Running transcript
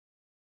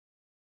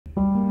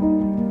本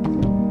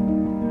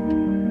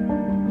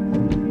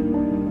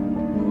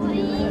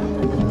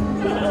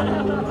当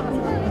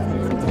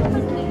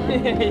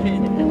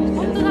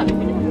だ。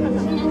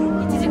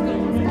いちじく。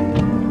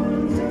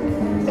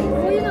こ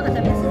ういうのが食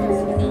べやす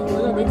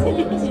い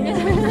ですね。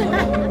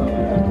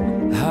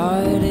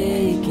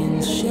Heartache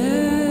and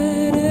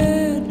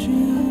shattered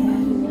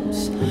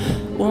dreams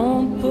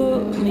won't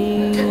put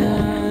me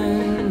under.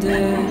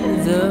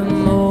 The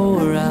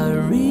more I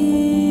realize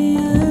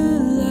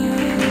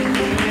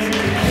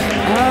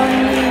I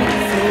need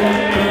for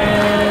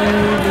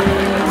brothers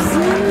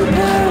in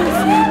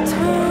perfect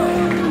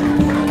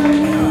harmony.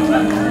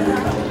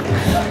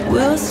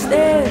 We'll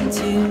stand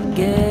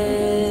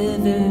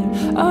together.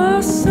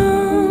 Our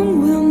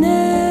song will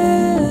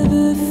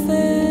never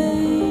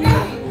fade.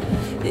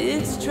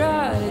 It's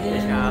tried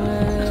and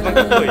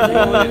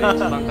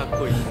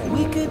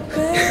we could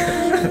bear.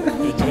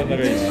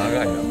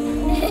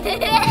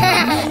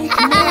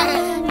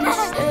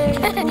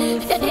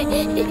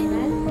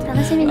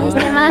 楽しみにして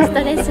ます。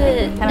ドレス。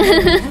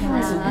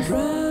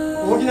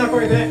大きな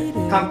声で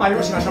乾杯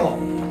をしましょ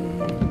う。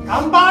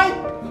乾杯。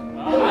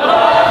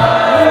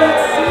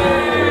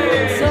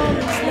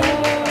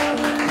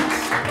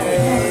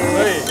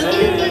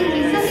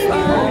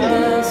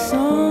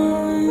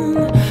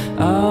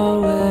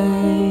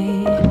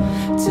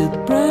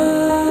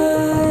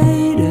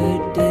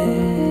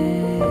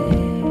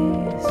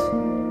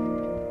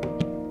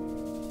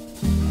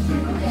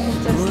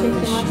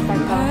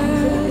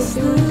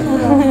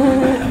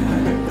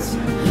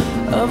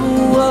Of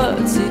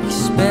what's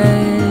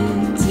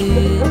expected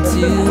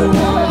to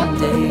one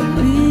day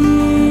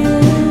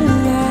realize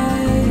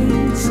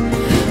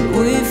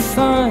we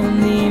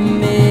finally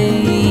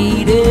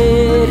made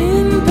it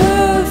in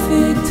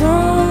perfect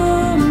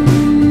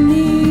harmony.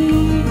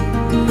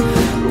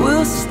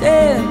 We'll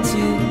stand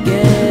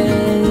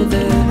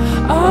together.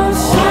 Our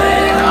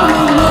song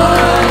will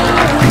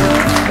never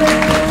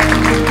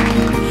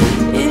fade.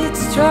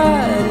 It's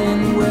tried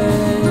and weathered.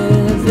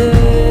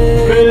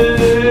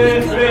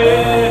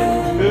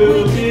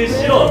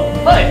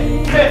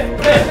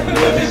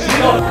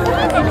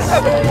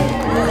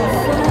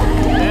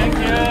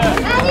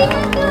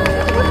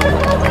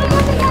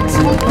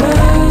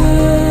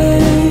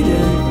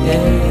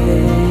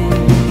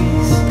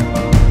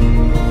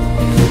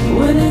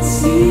 When it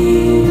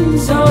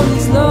seems all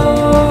is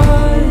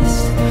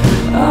lost,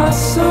 our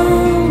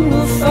song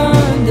will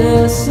find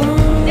us on.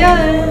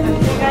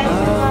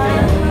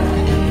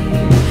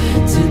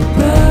 To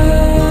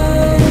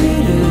brighter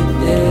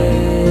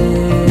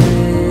days.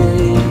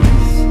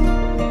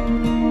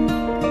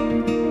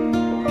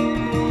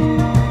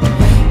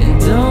 And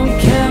don't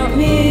count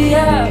me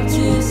out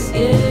just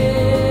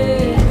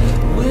yet.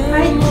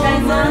 We'll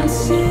move on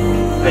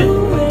silhouette. はい、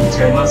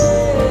違います。